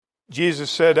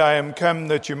Jesus said, "I am come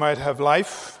that you might have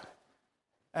life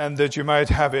and that you might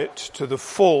have it to the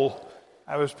full."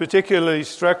 I was particularly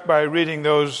struck by reading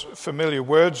those familiar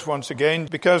words once again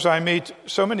because I meet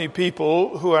so many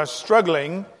people who are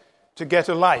struggling to get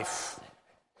a life.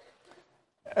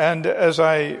 And as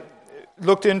I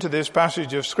looked into this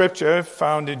passage of Scripture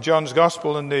found in John's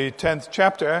Gospel in the 10th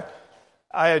chapter,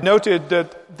 I had noted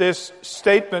that this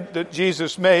statement that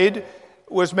Jesus made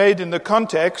was made in the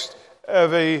context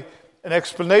of an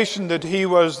explanation that he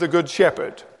was the Good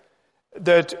Shepherd,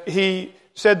 that he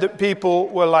said that people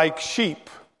were like sheep.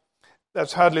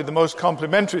 That's hardly the most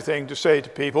complimentary thing to say to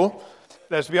people.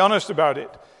 Let's be honest about it.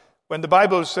 When the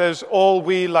Bible says, "All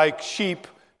we like sheep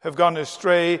have gone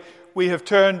astray, we have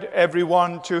turned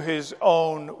everyone to his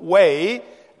own way,"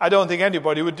 I don't think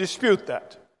anybody would dispute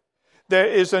that. There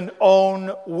is an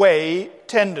own way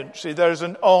tendency. There is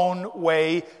an own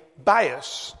way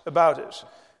bias about us.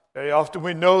 Very often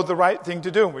we know the right thing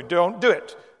to do and we don't do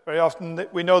it. Very often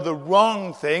we know the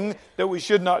wrong thing that we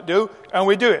should not do and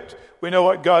we do it. We know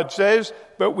what God says,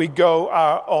 but we go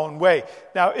our own way.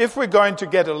 Now, if we're going to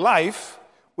get a life,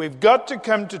 we've got to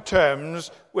come to terms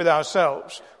with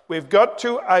ourselves. We've got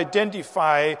to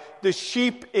identify the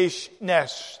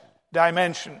sheepishness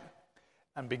dimension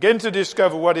and begin to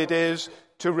discover what it is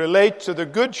to relate to the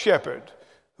Good Shepherd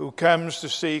who comes to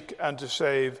seek and to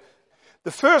save.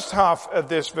 The first half of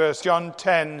this verse, John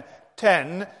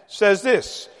 10:10, says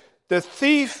this: "The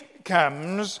thief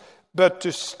comes but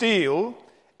to steal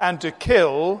and to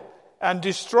kill and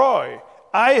destroy.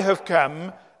 I have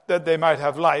come that they might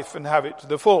have life and have it to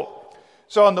the full."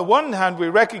 So on the one hand, we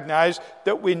recognize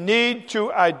that we need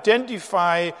to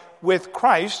identify with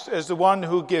Christ as the one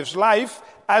who gives life,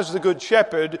 as the Good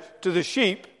Shepherd to the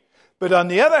sheep. But on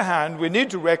the other hand, we need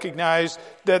to recognize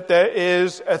that there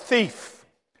is a thief.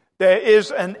 There is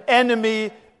an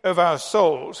enemy of our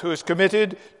souls who is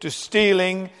committed to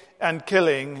stealing and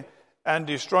killing and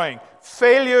destroying.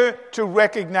 Failure to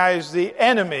recognize the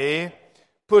enemy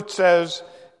puts us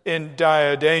in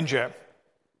dire danger.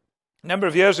 A number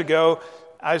of years ago,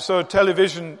 I saw a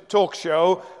television talk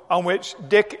show on which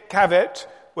Dick Cavett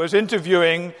was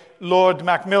interviewing Lord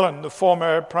Macmillan, the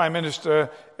former Prime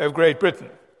Minister of Great Britain.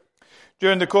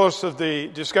 During the course of the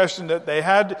discussion that they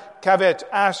had, Cavett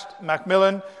asked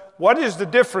Macmillan, "What is the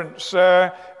difference,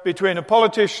 sir, between a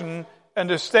politician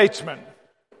and a statesman?"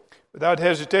 Without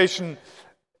hesitation,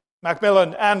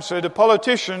 Macmillan answered, "A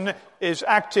politician is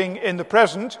acting in the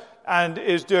present and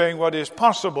is doing what is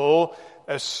possible.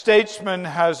 A statesman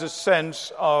has a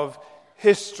sense of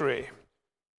history."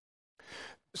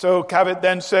 So Cavett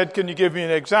then said, "Can you give me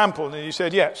an example?" And he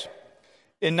said, yes.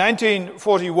 In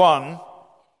 1941,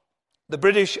 the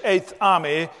British Eighth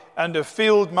Army under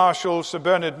Field Marshal Sir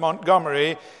Bernard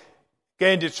Montgomery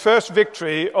gained its first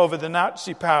victory over the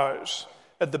Nazi powers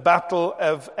at the Battle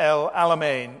of El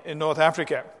Alamein in North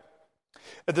Africa.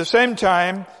 At the same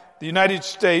time, the United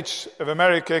States of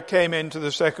America came into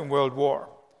the Second World War.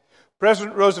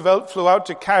 President Roosevelt flew out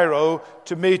to Cairo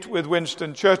to meet with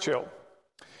Winston Churchill.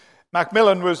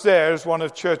 Macmillan was there as one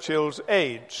of Churchill's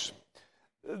aides.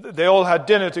 They all had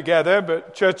dinner together,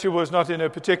 but Churchill was not in a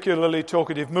particularly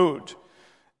talkative mood.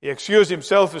 He excused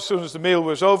himself as soon as the meal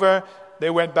was over.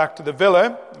 They went back to the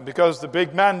villa, and because the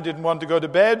big man didn't want to go to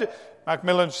bed,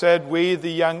 Macmillan said we,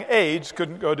 the young aides,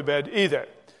 couldn't go to bed either.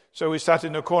 So we sat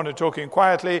in a corner talking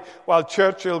quietly while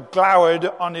Churchill glowered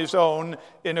on his own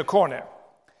in a corner.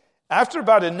 After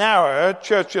about an hour,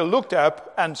 Churchill looked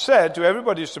up and said, to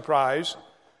everybody's surprise,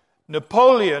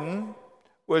 "Napoleon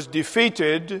was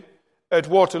defeated at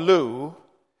Waterloo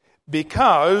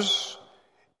because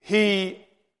he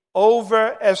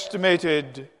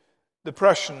overestimated the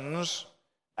Prussians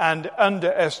and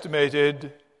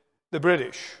underestimated the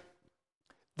British.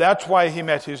 That's why he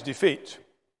met his defeat."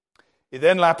 He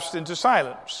then lapsed into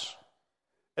silence.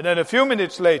 And then a few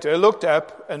minutes later looked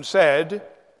up and said,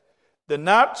 "The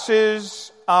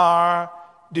Nazis are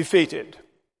defeated."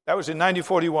 That was in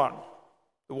 1941.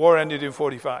 The war ended in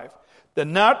 1945. "The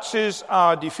Nazis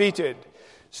are defeated.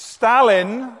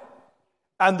 Stalin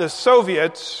and the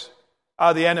Soviets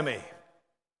are the enemy.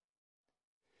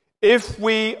 If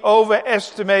we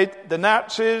overestimate the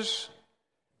Nazis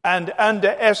and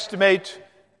underestimate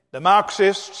the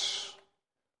Marxists,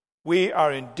 we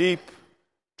are in deep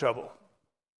trouble."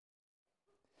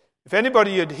 If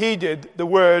anybody had heeded the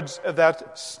words of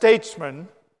that statesman,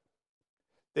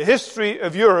 the history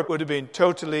of Europe would have been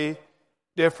totally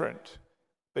different.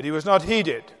 But he was not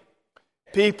heeded.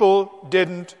 People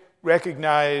didn't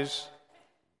recognize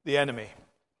the enemy.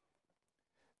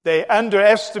 They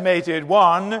underestimated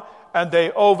one and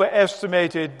they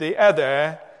overestimated the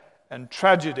other, and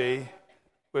tragedy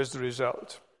was the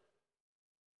result.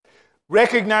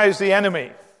 Recognize the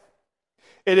enemy.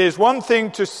 It is one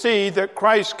thing to see that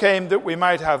Christ came that we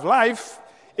might have life.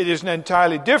 It is an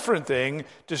entirely different thing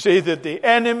to see that the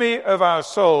enemy of our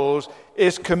souls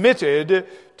is committed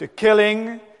to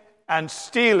killing and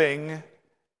stealing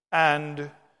and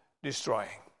destroying.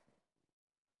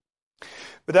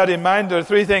 With that in mind, there are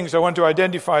three things I want to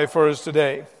identify for us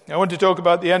today. I want to talk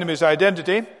about the enemy's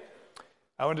identity.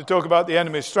 I want to talk about the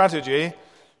enemy's strategy.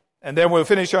 And then we'll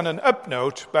finish on an up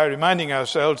note by reminding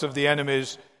ourselves of the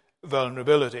enemy's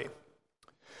vulnerability.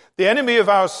 The enemy of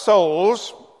our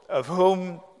souls, of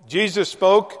whom Jesus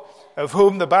spoke, of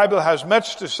whom the Bible has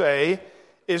much to say,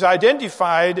 is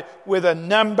identified with a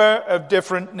number of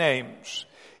different names.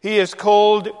 He is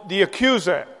called the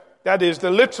accuser. That is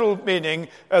the literal meaning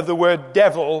of the word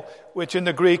devil, which in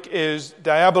the Greek is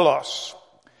diabolos.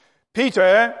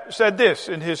 Peter said this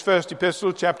in his first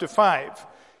epistle, chapter 5.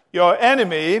 Your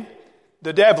enemy,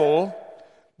 the devil,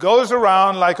 goes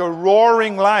around like a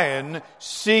roaring lion,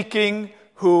 seeking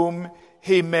whom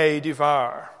he may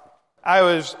devour. I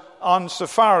was on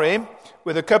safari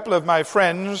with a couple of my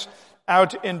friends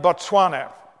out in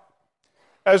Botswana.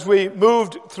 As we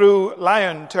moved through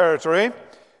lion territory,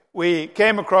 we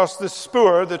came across the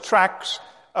spoor, the tracks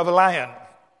of a lion.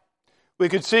 We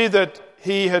could see that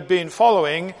he had been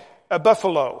following a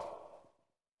buffalo.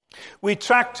 We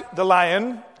tracked the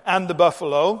lion and the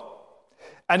buffalo,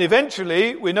 and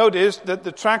eventually we noticed that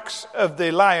the tracks of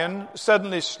the lion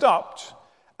suddenly stopped,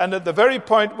 and at the very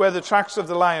point where the tracks of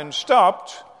the lion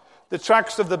stopped, the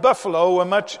tracks of the buffalo were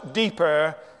much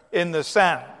deeper in the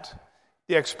sand.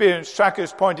 The experienced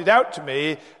trackers pointed out to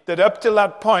me that up till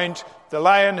that point, the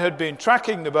lion had been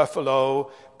tracking the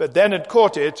buffalo, but then had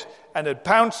caught it and had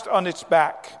pounced on its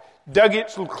back, dug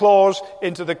its claws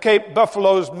into the Cape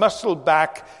buffalo's muscled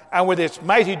back, and with its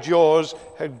mighty jaws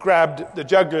had grabbed the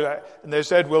jugular. And they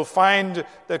said, we'll find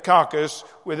the carcass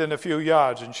within a few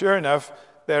yards. And sure enough,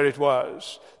 there it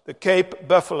was. The Cape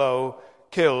buffalo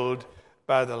killed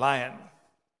by the lion.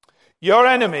 Your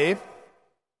enemy,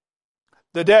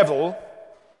 the devil,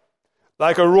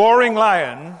 like a roaring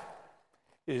lion,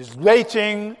 is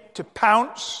waiting to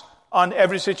pounce on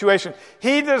every situation.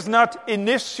 He does not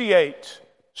initiate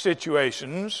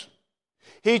situations.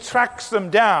 He tracks them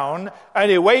down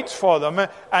and he waits for them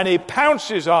and he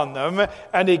pounces on them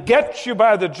and he gets you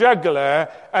by the jugular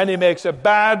and he makes a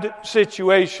bad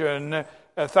situation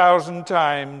 1,000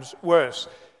 times worse.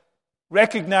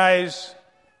 Recognize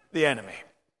the enemy.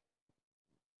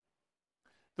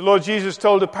 The Lord Jesus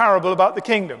told a parable about the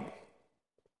kingdom.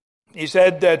 He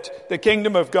said that the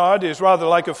kingdom of God is rather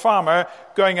like a farmer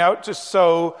going out to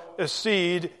sow a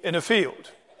seed in a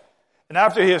field. And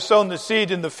after he has sown the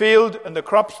seed in the field and the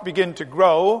crops begin to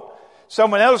grow,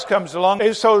 someone else comes along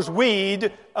and sows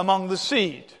weed among the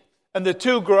seed. And the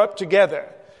two grow up together.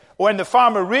 When the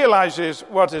farmer realizes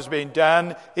what has been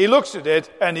done, he looks at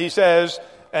it and he says,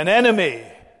 an enemy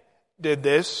did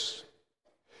this.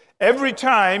 Every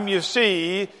time you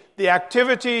see the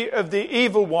activity of the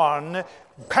evil one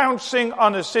pouncing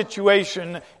on a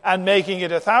situation and making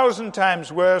it 1,000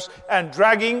 times worse and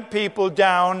dragging people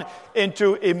down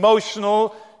into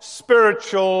emotional,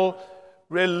 spiritual,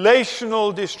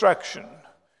 relational destruction.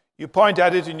 You point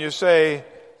at it and you say,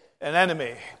 an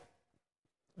enemy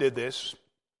did this.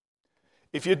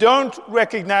 If you don't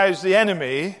recognize the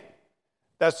enemy,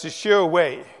 that's the sure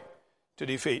way to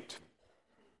defeat.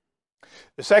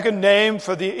 The second name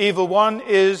for the evil one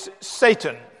is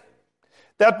Satan.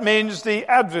 That means the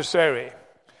adversary,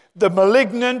 the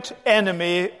malignant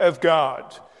enemy of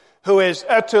God, who is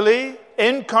utterly,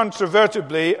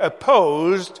 incontrovertibly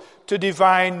opposed to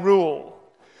divine rule,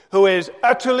 who is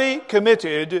utterly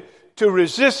committed to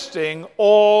resisting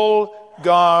all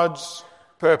God's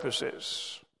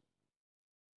purposes.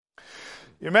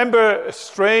 You remember a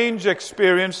strange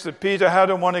experience that Peter had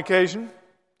on one occasion?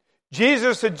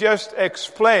 Jesus had just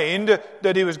explained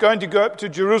that he was going to go up to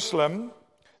Jerusalem,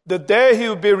 that there he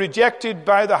would be rejected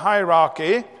by the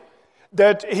hierarchy,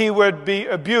 that he would be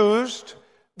abused,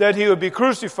 that he would be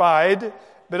crucified,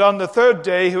 but on the third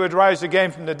day he would rise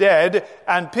again from the dead.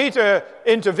 And Peter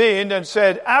intervened and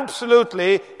said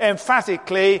absolutely,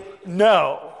 emphatically,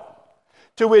 no.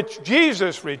 To which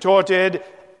Jesus retorted,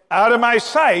 out of my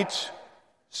sight,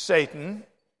 Satan.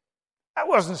 That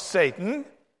wasn't Satan.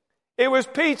 It was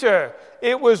Peter.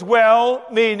 It was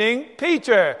well-meaning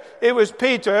Peter. It was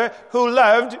Peter who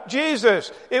loved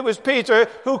Jesus. It was Peter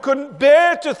who couldn't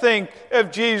bear to think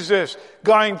of Jesus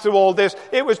going through all this.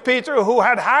 It was Peter who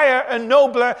had higher and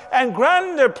nobler and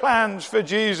grander plans for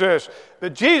Jesus.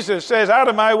 But Jesus says, out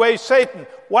of my way, Satan.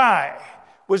 Why?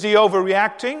 Was he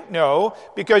overreacting? No,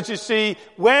 because you see,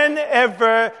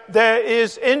 whenever there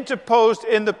is interposed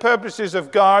in the purposes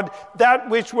of God that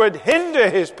which would hinder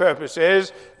his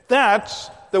purposes, that's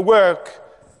the work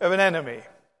of an enemy.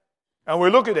 And we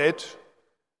look at it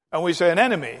and we say an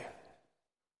enemy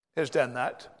has done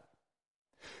that.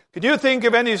 Can you think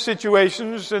of any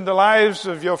situations in the lives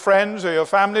of your friends or your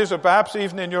families or perhaps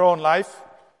even in your own life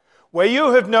where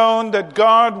you have known that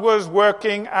God was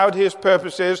working out his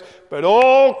purposes, but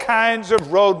all kinds of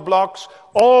roadblocks,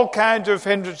 all kinds of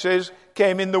hindrances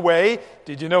came in the way?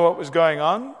 Did you know what was going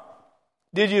on?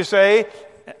 Did you say,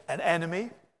 an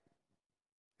enemy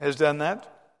has done that?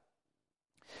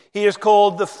 He is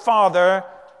called the father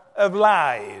of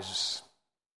lies.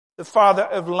 The father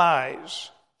of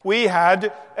lies. We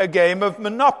had a game of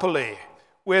Monopoly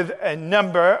with a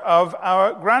number of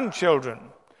our grandchildren.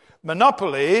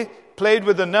 Monopoly, played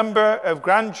with a number of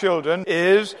grandchildren,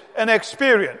 is an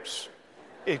experience.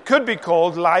 It could be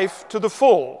called life to the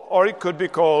full, or it could be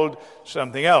called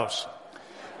something else.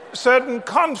 Certain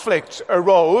conflicts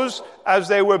arose as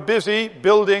they were busy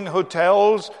building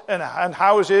hotels and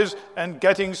houses and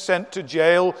getting sent to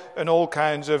jail and all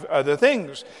kinds of other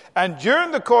things. And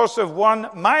during the course of one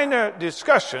minor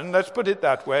discussion, let's put it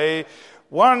that way,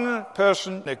 one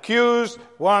person accused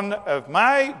one of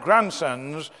my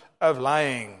grandsons of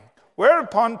lying.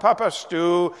 Whereupon Papa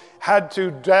Stu had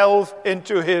to delve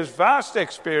into his vast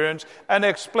experience and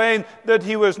explain that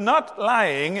he was not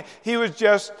lying, he was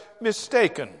just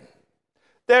mistaken.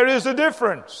 There is a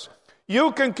difference.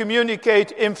 You can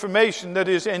communicate information that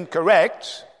is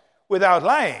incorrect without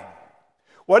lying.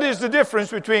 What is the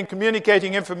difference between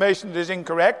communicating information that is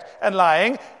incorrect and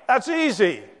lying? That's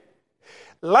easy.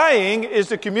 Lying is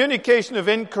the communication of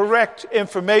incorrect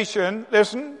information,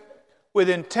 listen, with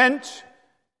intent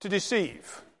to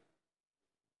deceive.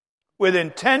 With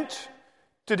intent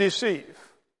to deceive.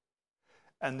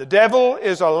 And the devil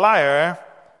is a liar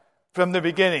from the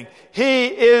beginning. He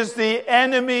is the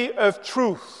enemy of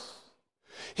truth.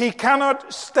 He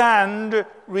cannot stand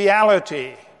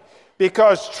reality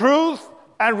because truth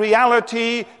and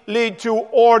reality lead to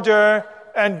order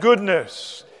and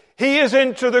goodness. He is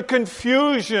into the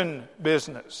confusion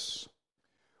business.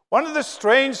 One of the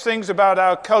strange things about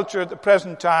our culture at the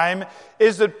present time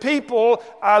is that people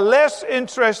are less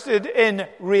interested in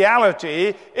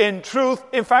reality, in truth.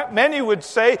 In fact, many would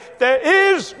say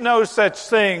there is no such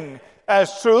thing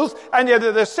as truth, and yet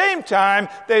at the same time,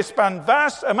 they spend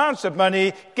vast amounts of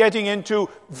money getting into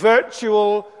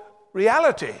virtual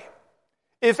reality.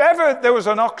 If ever there was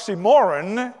an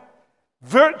oxymoron,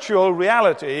 virtual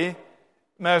reality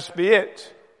must be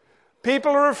it.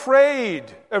 People are afraid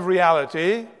of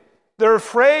reality. They're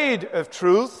afraid of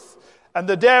truth, and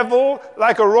the devil,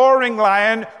 like a roaring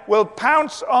lion, will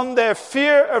pounce on their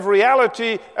fear of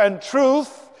reality and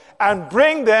truth and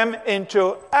bring them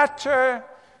into utter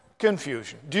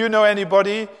confusion. Do you know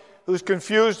anybody who's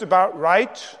confused about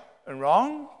right and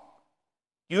wrong?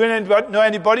 You know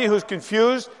anybody who's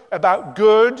confused about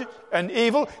good and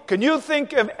evil? Can you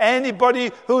think of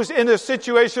anybody who's in a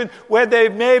situation where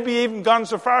they've maybe even gone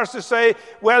so far as to say,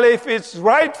 well, if it's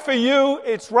right for you,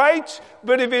 it's right,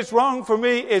 but if it's wrong for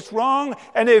me, it's wrong,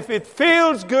 and if it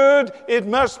feels good, it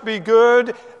must be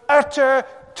good. Utter,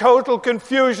 total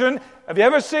confusion. Have you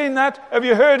ever seen that? Have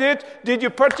you heard it? Did you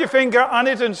put your finger on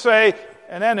it and say,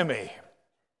 an enemy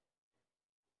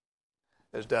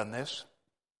has done this?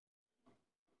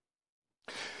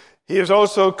 He is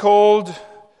also called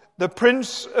the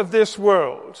prince of this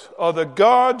world, or the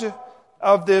god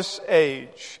of this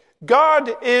age. God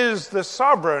is the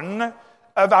sovereign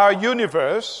of our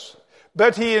universe,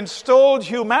 but he installed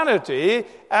humanity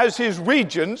as his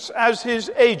regents, as his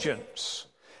agents.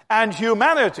 And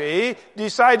humanity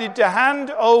decided to hand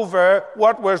over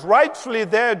what was rightfully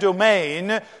their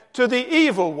domain to the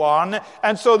evil one.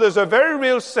 And so there's a very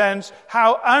real sense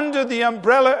how under the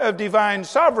umbrella of divine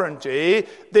sovereignty,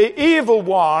 the evil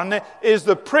one is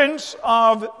the prince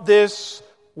of this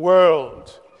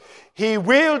world. He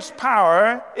wields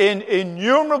power in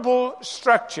innumerable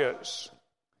structures.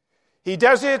 He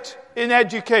does it in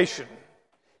education.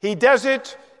 He does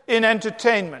it in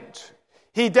entertainment.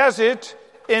 He does it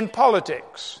in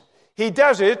politics. He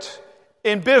does it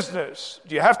in business.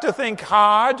 Do you have to think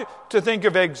hard to think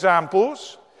of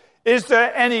examples? Is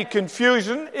there any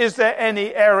confusion? Is there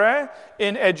any error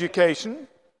in education?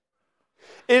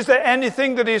 Is there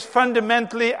anything that is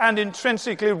fundamentally and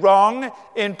intrinsically wrong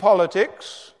in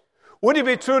politics? Would it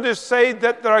be true to say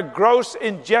that there are gross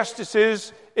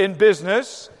injustices in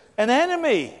business? An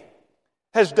enemy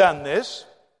has done this.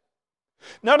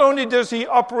 Not only does he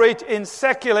operate in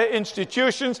secular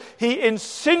institutions, he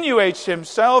insinuates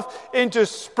himself into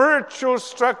spiritual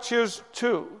structures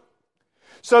too.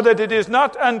 So that it is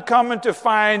not uncommon to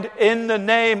find in the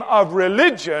name of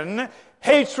religion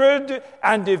hatred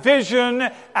and division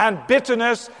and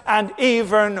bitterness and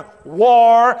even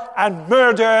war and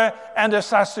murder and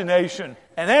assassination.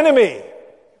 An enemy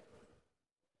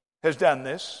has done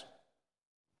this.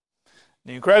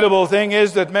 The incredible thing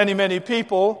is that many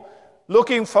people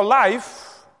looking for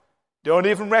life don't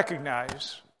even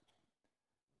recognize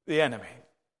the enemy.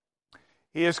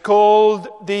 He is called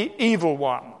the evil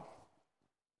one.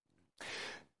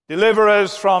 Deliver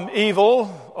us from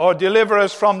evil, or deliver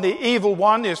us from the evil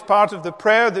one, is part of the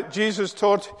prayer that Jesus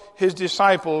taught his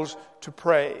disciples to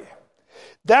pray.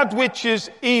 That which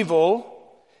is evil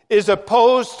is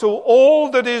opposed to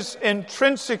all that is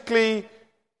intrinsically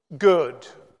good.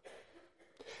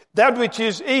 That which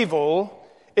is evil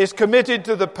is committed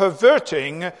to the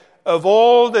perverting of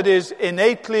all that is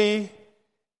innately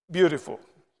beautiful.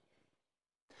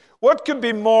 What could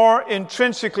be more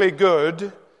intrinsically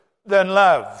good than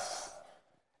love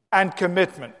and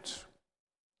commitment?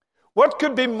 What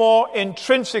could be more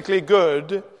intrinsically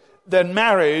good than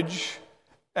marriage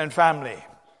and family?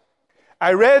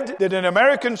 I read that in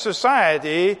American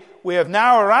society, we have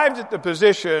now arrived at the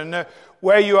position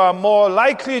where you are more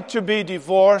likely to be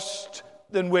divorced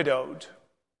than widowed.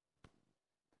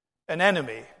 An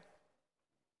enemy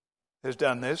has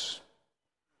done this.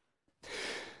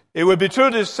 It would be true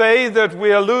to say that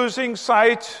we are losing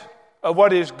sight of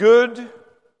what is good.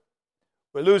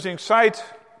 We're losing sight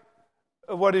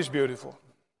of what is beautiful.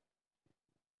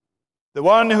 The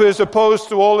one who is opposed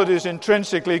to all that is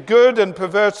intrinsically good and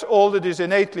perverts all that is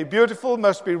innately beautiful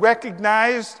must be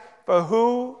recognized for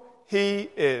who he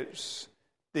is,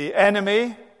 the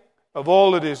enemy of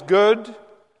all that is good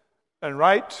and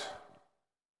right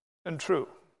and true.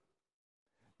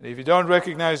 And if you don't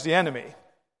recognize the enemy,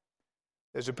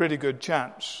 there's a pretty good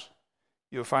chance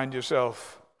you'll find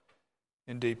yourself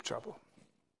in deep trouble.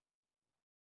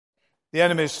 The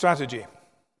enemy's strategy.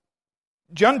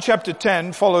 John chapter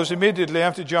 10 follows immediately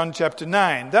after John chapter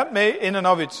 9. That may in and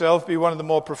of itself be one of the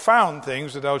more profound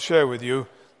things that I'll share with you.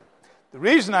 The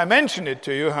reason I mention it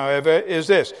to you, however, is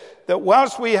this, that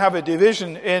whilst we have a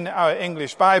division in our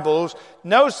English Bibles,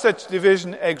 no such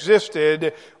division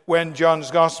existed when John's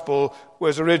Gospel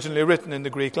was originally written in the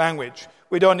Greek language.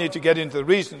 We don't need to get into the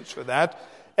reasons for that,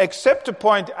 except to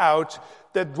point out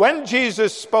that when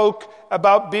Jesus spoke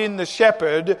about being the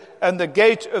shepherd and the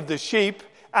gate of the sheep,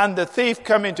 and the thief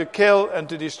coming to kill and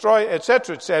to destroy,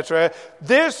 etc.,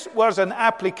 this was an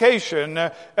application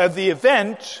of the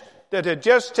event that had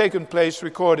just taken place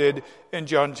recorded in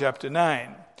John chapter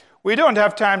 9. We don't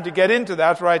have time to get into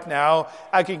that right now.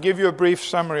 I can give you a brief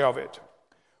summary of it.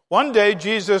 One day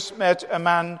Jesus met a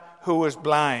man who was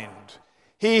blind.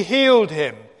 He healed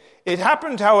him. It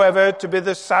happened, however, to be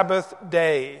the Sabbath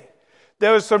day.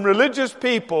 There were some religious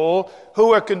people who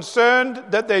were concerned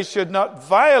that they should not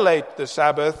violate the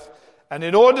Sabbath, and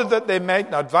in order that they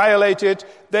might not violate it,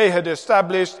 they had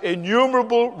established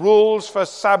innumerable rules for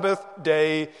Sabbath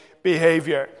day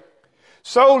behavior.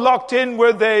 So locked in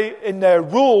were they in their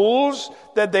rules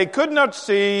that they could not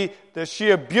see the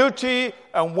sheer beauty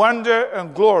and wonder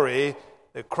and glory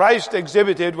that Christ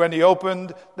exhibited when he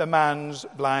opened the man's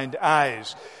blind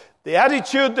eyes. The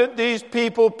attitude that these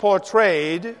people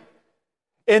portrayed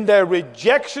in their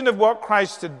rejection of what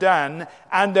Christ had done,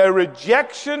 and their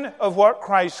rejection of what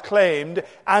Christ claimed,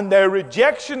 and their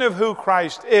rejection of who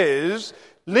Christ is,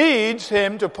 leads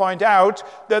him to point out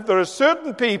that there are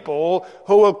certain people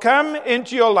who will come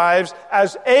into your lives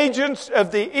as agents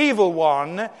of the evil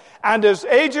one, and as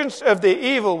agents of the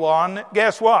evil one,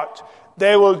 guess what?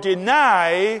 They will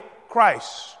deny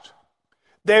Christ.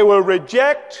 They will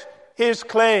reject his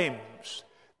claims.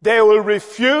 They will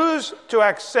refuse to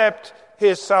accept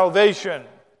his salvation.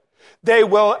 They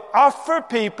will offer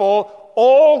people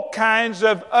all kinds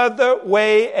of other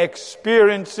way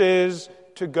experiences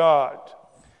to God.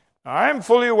 Now, I am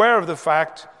fully aware of the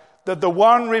fact that the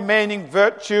one remaining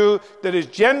virtue that is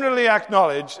generally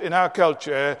acknowledged in our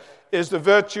culture is the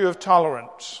virtue of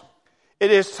tolerance.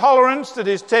 It is tolerance that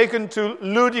is taken to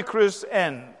ludicrous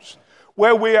ends,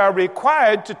 where we are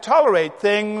required to tolerate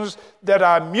things that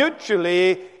are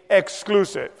mutually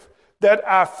exclusive, that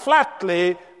are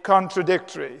flatly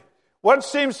contradictory. What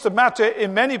seems to matter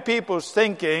in many people's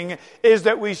thinking is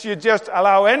that we should just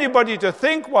allow anybody to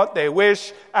think what they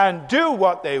wish and do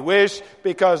what they wish,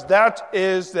 because that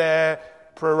is their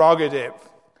prerogative.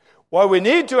 What we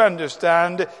need to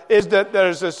understand is that there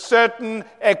is a certain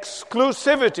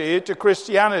exclusivity to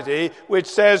Christianity which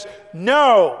says,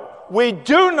 no, We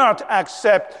do not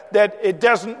accept that it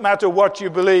doesn't matter what you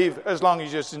believe as long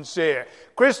as you're sincere.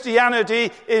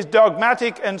 Christianity is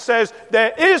dogmatic and says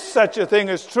there is such a thing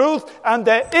as truth and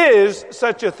there is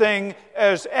such a thing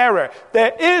as error.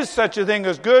 There is such a thing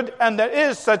as good and there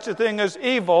is such a thing as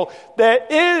evil. There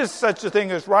is such a thing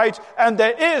as right and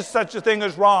there is such a thing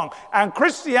as wrong. And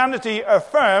Christianity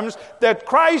affirms that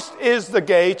Christ is the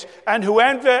gate and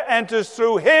whoever enters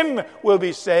through him will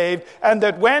be saved, and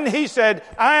that when he said,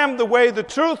 I am the way, the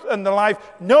truth, and the life,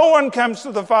 no one comes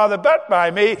to the Father but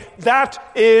by me,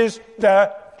 that is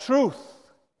the truth.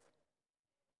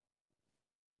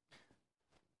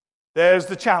 There's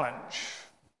the challenge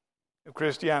of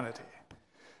Christianity.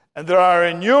 And there are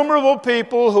innumerable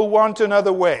people who want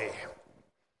another way.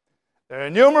 There are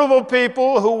innumerable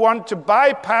people who want to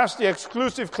bypass the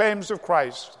exclusive claims of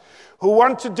Christ, who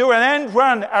want to do an end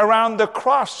run around the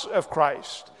cross of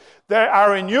Christ. There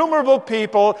are innumerable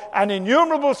people and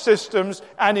innumerable systems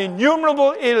and innumerable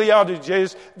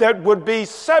ideologies that would be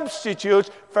substitutes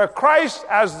for Christ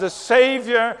as the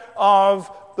Savior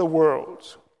of the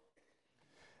world.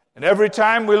 And every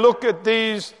time we look at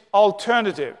these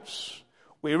alternatives,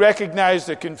 we recognize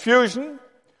the confusion,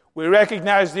 we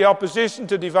recognize the opposition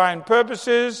to divine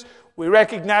purposes, we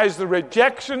recognize the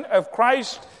rejection of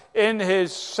Christ in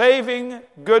his saving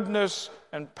goodness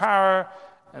and power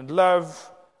and love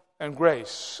and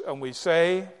grace. And we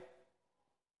say,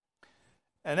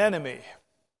 an enemy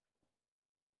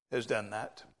has done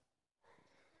that.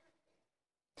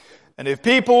 And if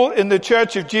people in the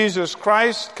Church of Jesus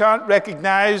Christ can't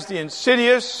recognize the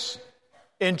insidious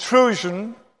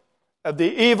intrusion of the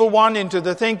evil one into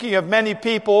the thinking of many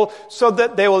people, so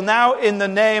that they will now, in the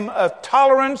name of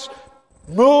tolerance,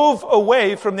 move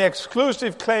away from the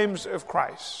exclusive claims of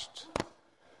Christ,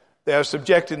 they are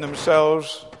subjecting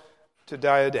themselves to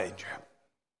dire danger.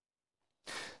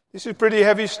 This is pretty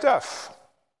heavy stuff.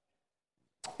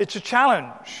 It's a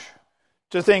challenge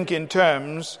to think in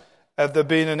terms of there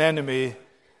being an enemy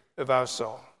of our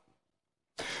soul.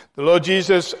 The Lord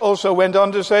Jesus also went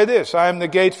on to say this, I am the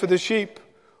gate for the sheep.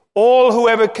 All who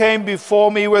ever came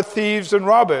before me were thieves and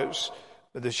robbers,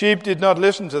 but the sheep did not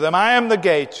listen to them. I am the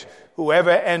gate.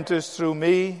 Whoever enters through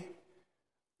me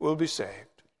will be saved.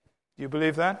 Do you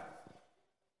believe that?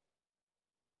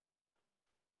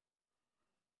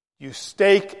 You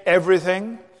stake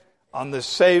everything on the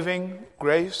saving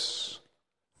grace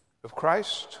of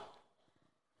Christ?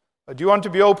 Or do you want to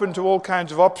be open to all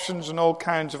kinds of options and all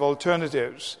kinds of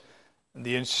alternatives and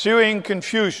the ensuing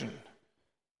confusion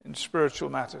in spiritual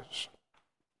matters?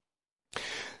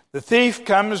 The thief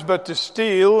comes but to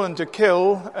steal and to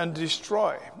kill and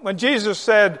destroy. When Jesus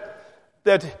said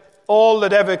that all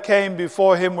that ever came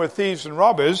before him were thieves and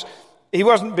robbers, he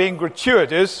wasn't being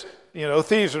gratuitous.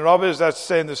 Thieves and robbers, that's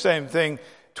saying the same thing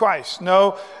twice.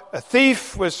 No, a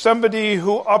thief was somebody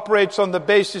who operates on the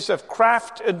basis of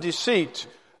craft and deceit,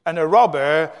 and a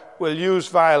robber will use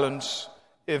violence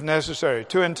if necessary.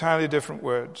 Two entirely different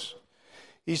words.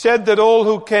 He said that all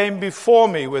who came before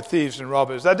me were thieves and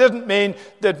robbers. That doesn't mean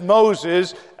that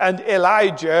Moses and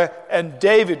Elijah and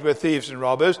David were thieves and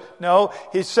robbers. No,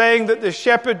 he's saying that the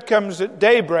shepherd comes at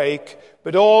daybreak,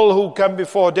 but all who come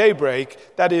before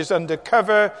daybreak, that is under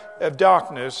cover of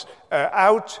darkness, are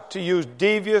out to use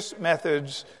devious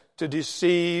methods to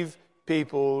deceive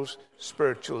people's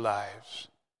spiritual lives.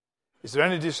 Is there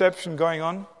any deception going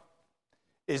on?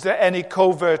 Is there any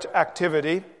covert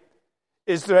activity?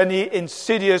 Is there any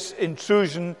insidious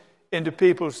intrusion into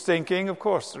people's thinking? Of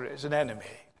course there is. An enemy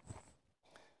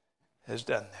has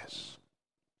done this.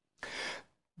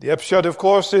 The upshot, of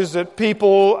course, is that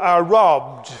people are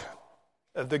robbed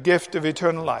of the gift of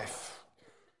eternal life.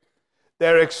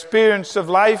 Their experience of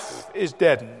life is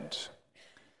deadened,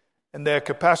 and their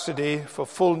capacity for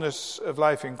fullness of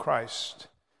life in Christ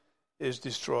is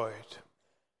destroyed.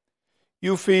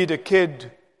 You feed a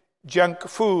kid junk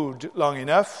food long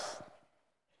enough,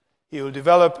 he will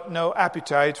develop no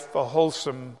appetite for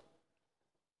wholesome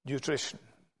nutrition.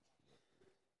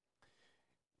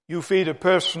 You feed a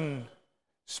person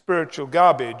spiritual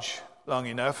garbage long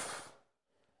enough,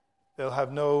 they'll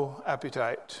have no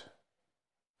appetite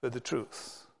for the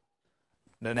truth.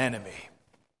 And an enemy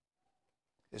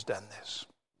has done this.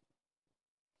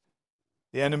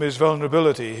 The enemy's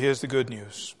vulnerability, here's the good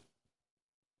news.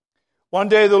 One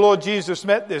day the Lord Jesus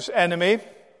met this enemy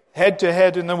head to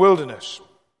head in the wilderness.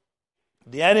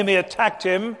 The enemy attacked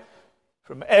him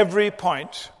from every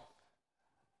point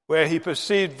where he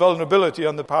perceived vulnerability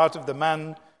on the part of the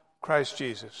man Christ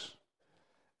Jesus.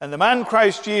 And the man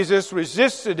Christ Jesus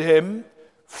resisted him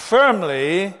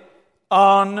firmly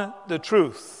on the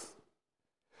truth.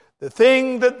 The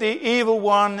thing that the evil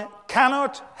one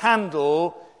cannot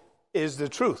handle is the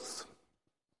truth.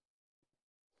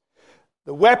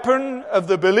 The weapon of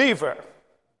the believer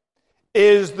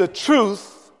is the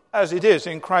truth as it is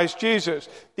in Christ Jesus.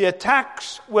 The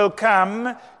attacks will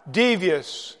come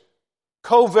devious,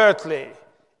 covertly,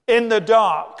 in the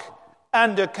dark,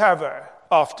 undercover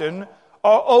often,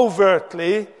 or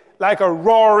overtly, like a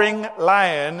roaring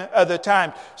lion at the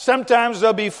time. Sometimes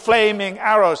there'll be flaming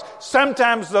arrows.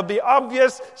 Sometimes they'll be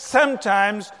obvious.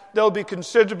 Sometimes they'll be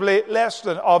considerably less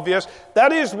than obvious.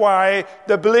 That is why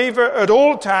the believer at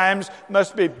all times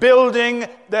must be building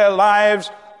their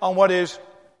lives on what is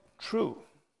true.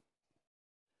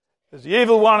 As the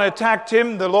evil one attacked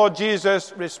him, the Lord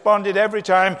Jesus responded every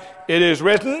time, "It is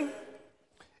written,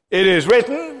 it is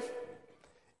written,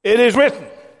 it is written."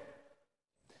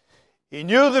 He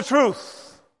knew the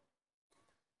truth.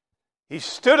 He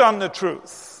stood on the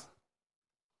truth.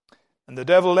 And the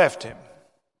devil left him.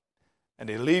 And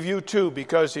he'll leave you too,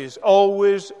 because he's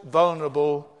always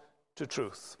vulnerable to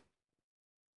truth.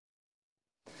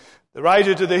 The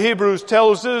writer to the Hebrews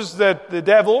tells us that the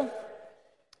devil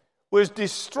was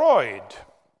destroyed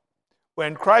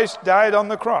when Christ died on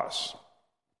the cross.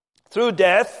 Through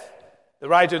death, the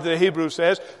writer to the Hebrews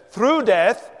says, through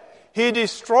death, he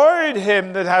destroyed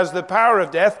him that has the power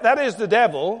of death, that is the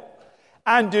devil,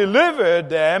 and delivered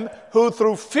them who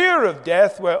through fear of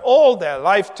death were all their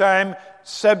lifetime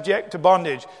subject to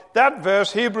bondage. That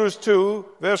verse, Hebrews 2,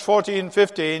 verse 14 and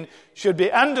 15, should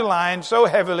be underlined so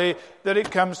heavily that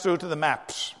it comes through to the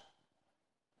maps,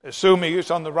 assuming it's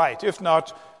on the right, if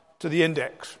not to the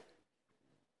index.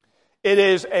 It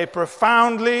is a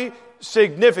profoundly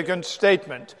significant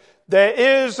statement. There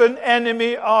is an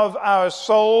enemy of our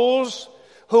souls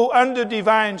who under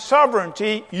divine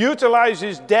sovereignty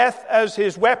utilizes death as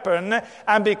his weapon,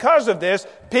 and because of this,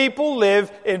 people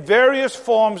live in various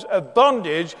forms of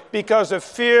bondage because of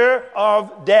fear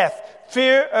of death,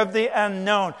 fear of the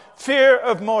unknown, fear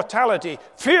of mortality,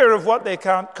 fear of what they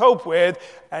can't cope with.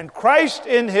 And Christ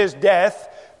in his death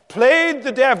played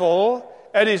the devil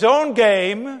at his own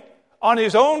game, on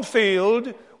his own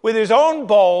field, with his own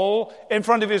ball, in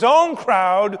front of his own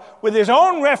crowd, with his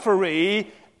own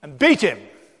referee, and beat him.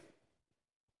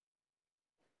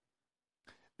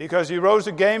 Because he rose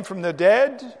again from the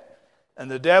dead, and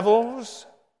the devil's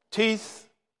teeth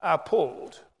are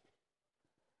pulled,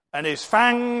 and his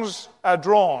fangs are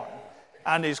drawn,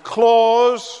 and his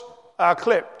claws are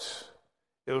clipped.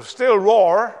 He'll still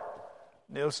roar,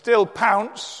 and he'll still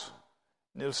pounce,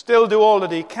 and he'll still do all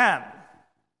that he can.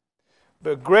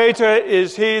 But greater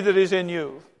is he that is in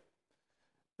you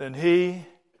than he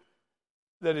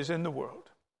that is in the world.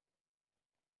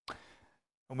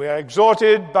 And we are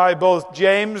exhorted by both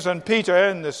James and Peter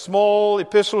in the small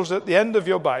epistles at the end of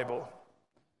your Bible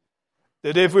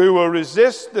that if we will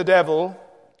resist the devil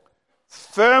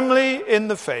firmly in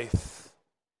the faith,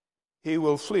 he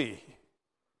will flee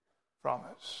from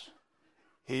us.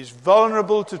 He's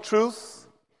vulnerable to truth.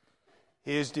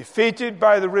 He is defeated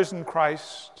by the risen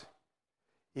Christ.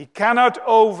 He cannot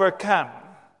overcome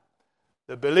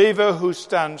the believer who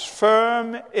stands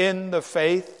firm in the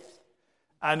faith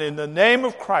and in the name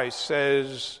of Christ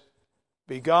says,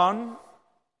 be gone,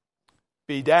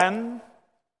 be done,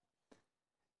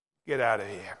 get out of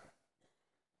here.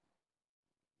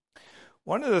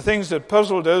 One of the things that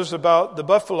puzzled us about the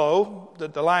buffalo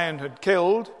that the lion had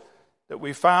killed, that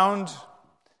we found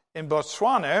in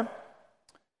Botswana,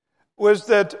 was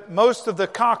that most of the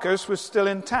carcass was still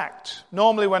intact.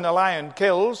 Normally when a lion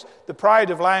kills, the pride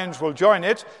of lions will join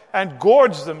it and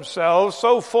gorge themselves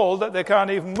so full that they can't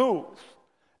even move.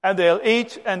 And they'll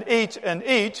eat and eat and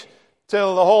eat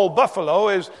till the whole buffalo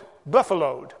is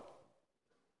buffaloed.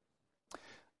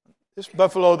 This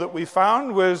buffalo that we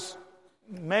found was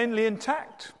mainly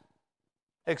intact,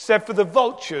 except for the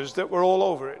vultures that were all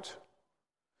over it.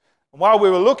 And while we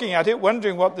were looking at it,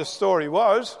 wondering what the story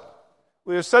was,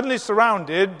 we were suddenly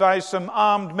surrounded by some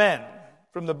armed men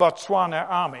from the Botswana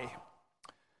army.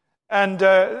 And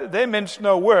they minced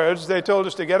no words. They told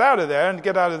us to get out of there and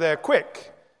get out of there quick.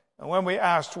 And when we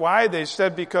asked why, they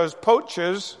said because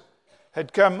poachers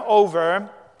had come over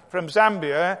from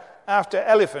Zambia after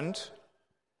elephant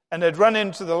and had run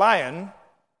into the lion.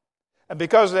 And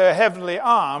because they're heavily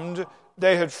armed,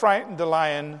 they had frightened the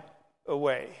lion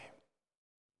away.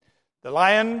 The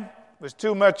lion was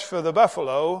too much for the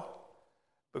buffalo,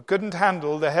 but couldn't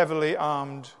handle the heavily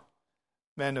armed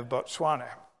men of Botswana.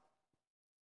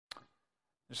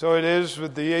 And so it is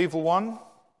with the evil one,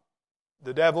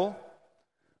 the devil,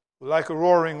 who like a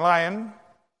roaring lion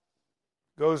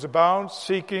goes about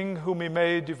seeking whom he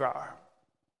may devour.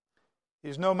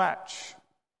 He's no match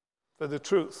for the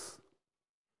truth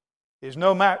He is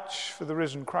no match for the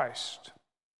risen Christ.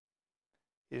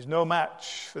 He is no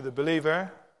match for the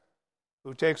believer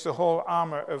who takes the whole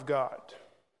armor of God,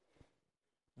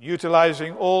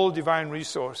 utilizing all divine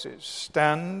resources,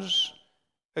 stands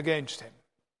against him.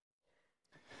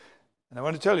 And I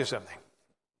want to tell you something.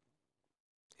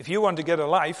 If you want to get a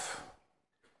life,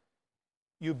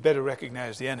 you better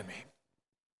recognize the enemy.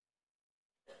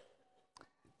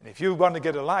 And if you want to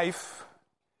get a life,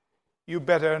 you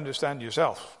better understand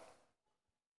yourself.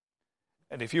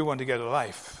 And if you want to get a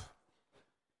life,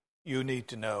 you need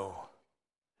to know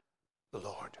the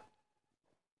Lord.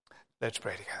 Let's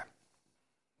pray together.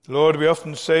 Lord, we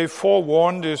often say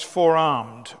forewarned is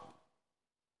forearmed.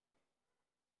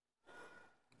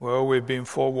 Well, we've been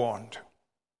forewarned.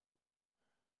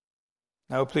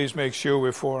 Now please make sure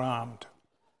we're forearmed.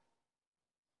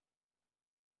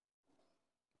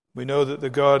 We know that the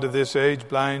God of this age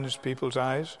blinds people's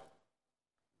eyes.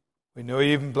 We know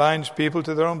he even blinds people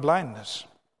to their own blindness.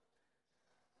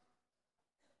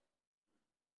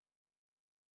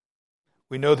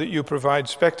 We know that you provide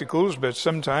spectacles, but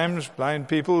sometimes blind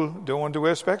people don't want to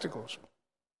wear spectacles.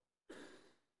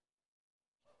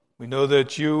 We know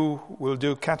that you will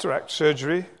do cataract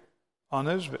surgery on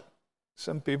us, but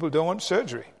some people don't want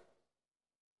surgery.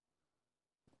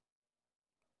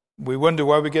 We wonder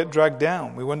why we get dragged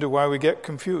down. We wonder why we get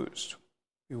confused.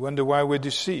 We wonder why we're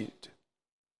deceived.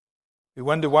 We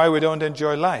wonder why we don't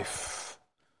enjoy life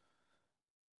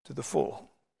to the full.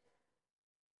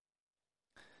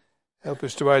 Help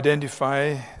us to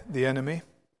identify the enemy.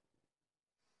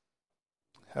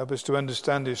 Help us to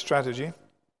understand his strategy.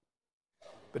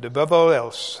 But above all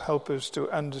else, help us to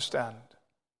understand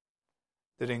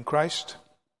that in Christ,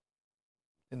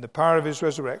 in the power of his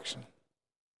resurrection,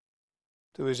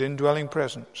 through his indwelling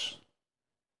presence,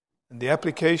 and the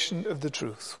application of the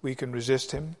truth, we can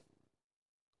resist him,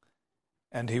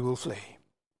 and he will flee.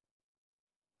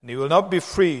 And he will not be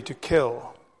free to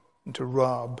kill and to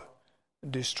rob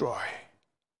and destroy.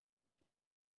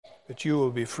 But you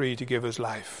will be free to give us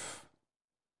life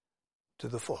to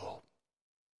the full.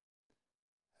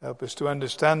 Help us to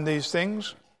understand these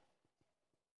things.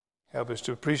 Help us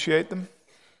to appreciate them.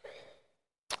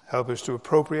 Help us to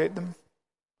appropriate them.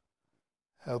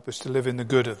 Help us to live in the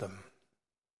good of them.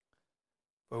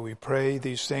 For we pray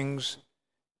these things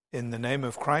in the name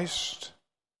of Christ,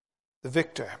 the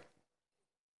victor,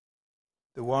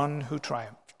 the one who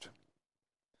triumphed,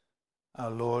 our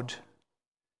Lord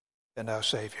and our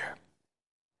Savior.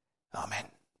 Amen.